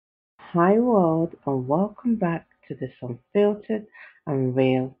Hi world and welcome back to this unfiltered and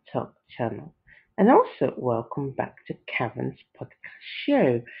real talk channel. And also welcome back to Karen's podcast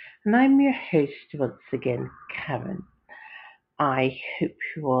show. And I'm your host once again, Karen. I hope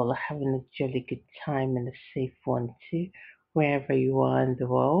you all are having a jolly good time and a safe one too, wherever you are in the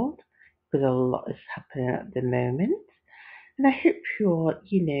world, because a lot is happening at the moment. And I hope you all, are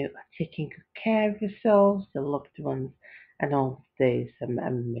taking good care of yourselves, your loved ones, and all of those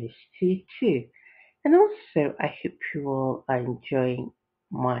most to you too. And also, I hope you all are enjoying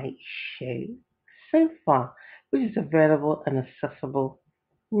my show so far, which is available and accessible,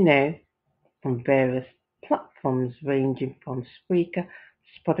 you know, from various platforms ranging from Spreaker,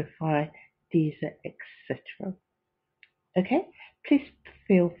 Spotify, Deezer, etc. Okay? Please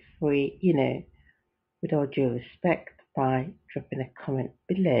feel free, with all due respect, by dropping a comment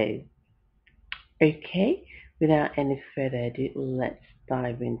below. Okay? Without any further ado, let's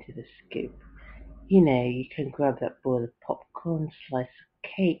dive into the scoop. You can grab that bowl of popcorn, slice of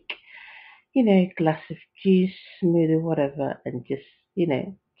cake, glass of juice, smoothie, whatever, and just,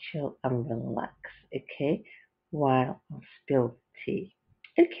 chill and relax, okay? While I spill tea.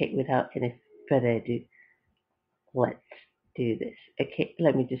 Okay, without any further ado, let's do this. Okay,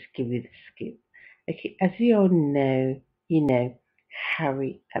 let me just give you the scoop. Okay, as you all know,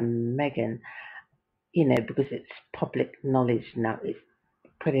 Harry and Meghan, because it's public knowledge now, it's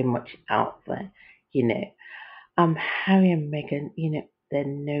pretty much out there, you know. Harry and Meghan, they're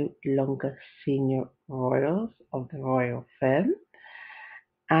no longer senior royals of the royal firm.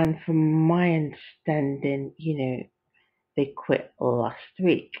 And from my understanding, they quit last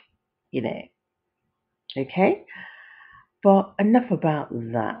week, you know. Okay? But enough about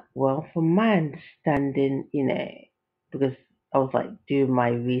that. Well, from my understanding, because I was like doing my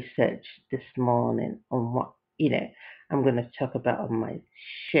research this morning on what, I'm going to talk about on my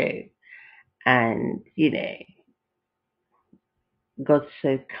show. And, God's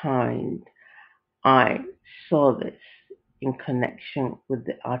so kind, I saw this in connection with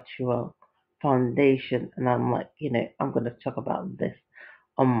the Archewell Foundation, and I'm like, I'm going to talk about this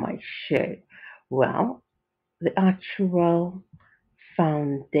on my show. Well, the Archewell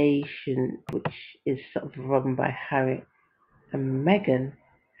Foundation, which is sort of run by Harry and Meghan,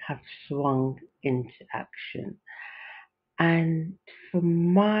 have swung into action. And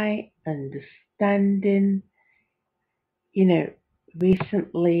from my understanding,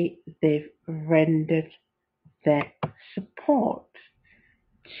 recently they've rendered their support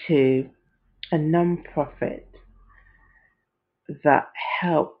to a non-profit that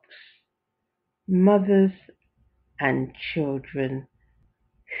helps mothers and children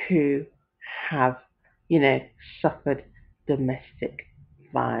who have, suffered domestic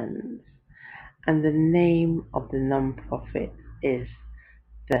violence. And the name of the non-profit is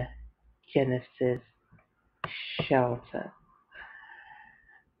the Genesis Shelter.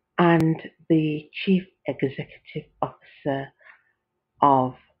 And the chief executive officer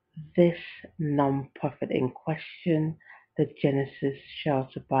of this non-profit in question, the Genesis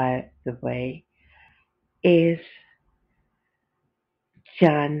Shelter, by the way, is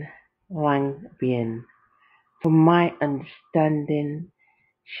Jan Langbian. From my understanding,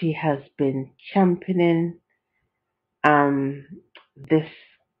 she has been championing this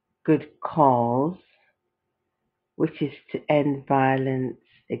good cause, which is to end violence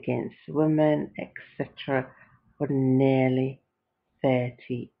against women, etc., for nearly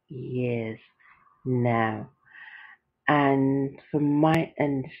 30 years now. And from my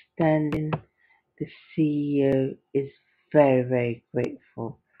understanding, the CEO is very, very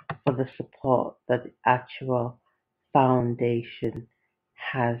grateful for the support that the Archewell Foundation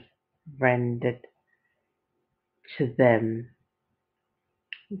has rendered to them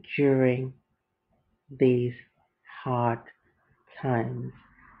during these hard times.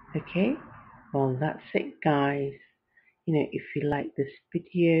 Okay? Well, that's it, guys. If you like this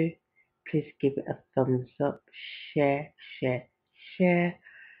video, please give it a thumbs up, share,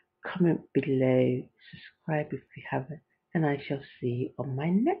 comment below, subscribe if you haven't, and I shall see you on my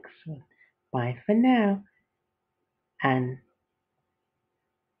next one. Bye for now, and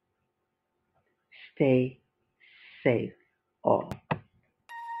stay safe all.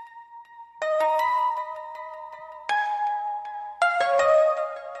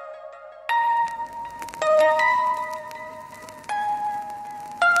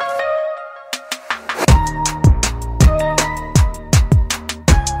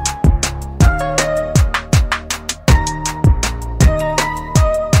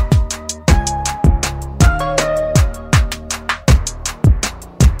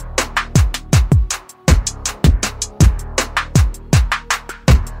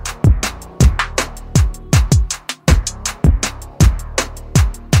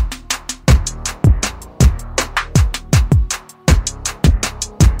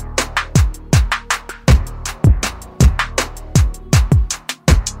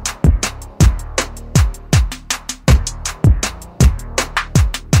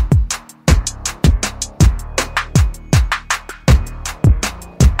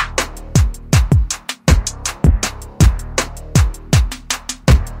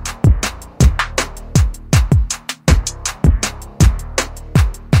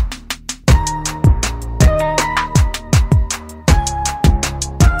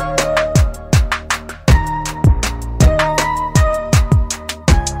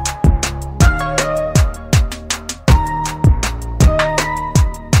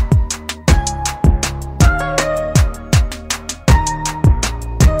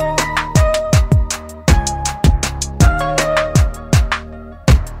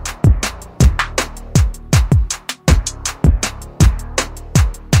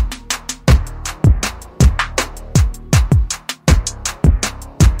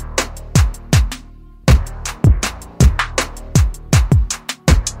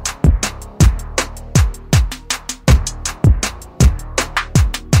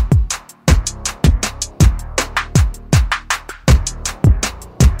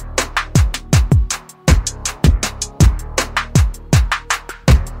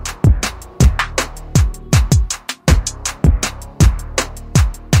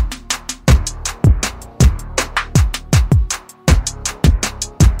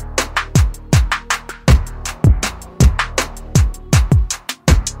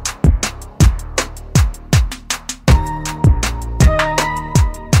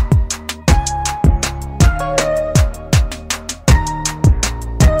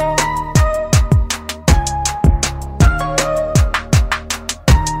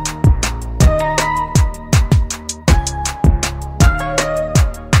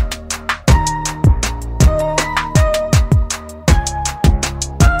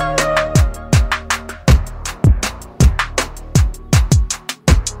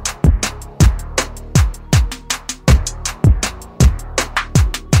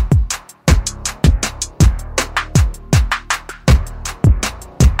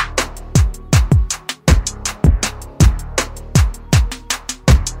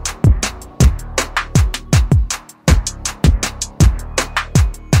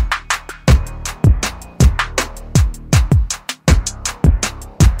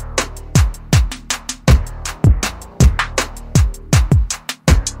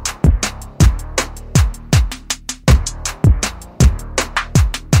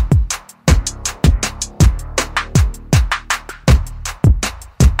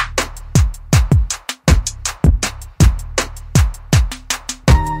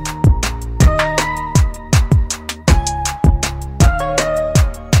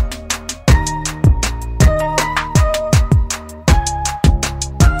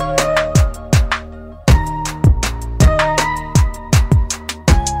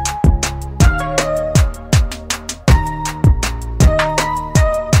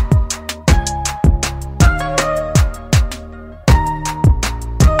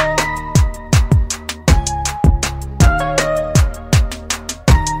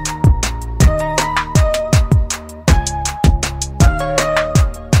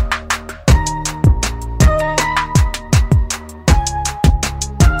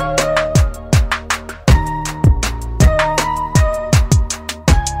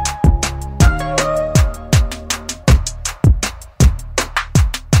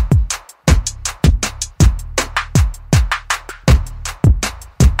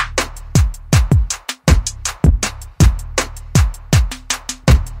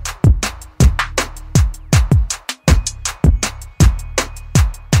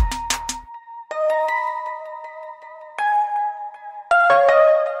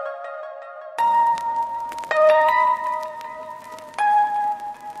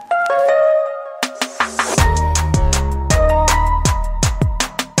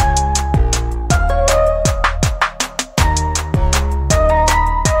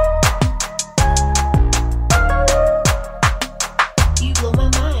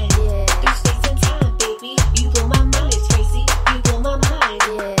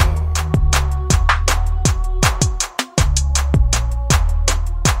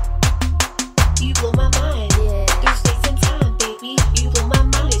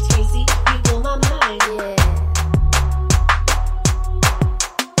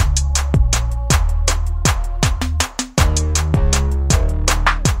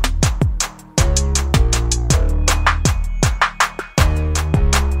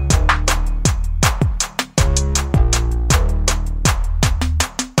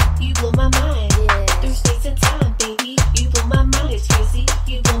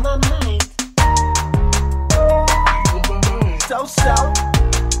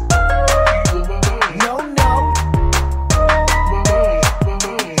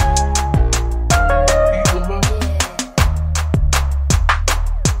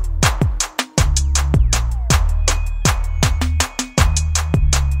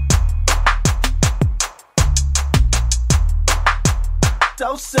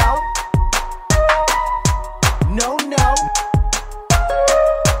 So, no, no.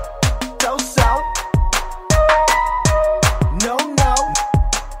 So, no, no.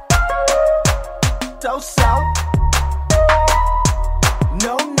 So,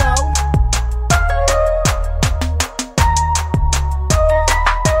 no, no.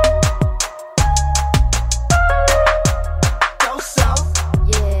 So,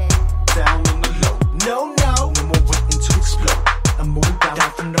 yeah. Down on the low. No, no. No more waiting to explode. I move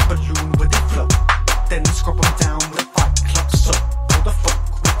down from the balloon where they float. Then scrub them down with a fight club soap. Hold the folk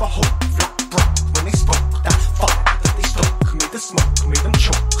with a hope. Flat broke when they spoke. That fire that they stoke made the smoke, made them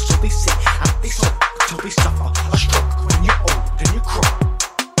choke. So they sit and they soak till they suffer a stroke. When you're old and you croak.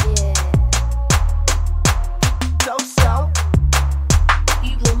 Yeah. So,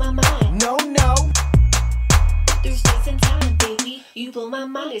 you blow my mind. No, no. There's space and time, baby. You blow my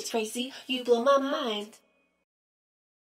mind, it's crazy. You blow my mind.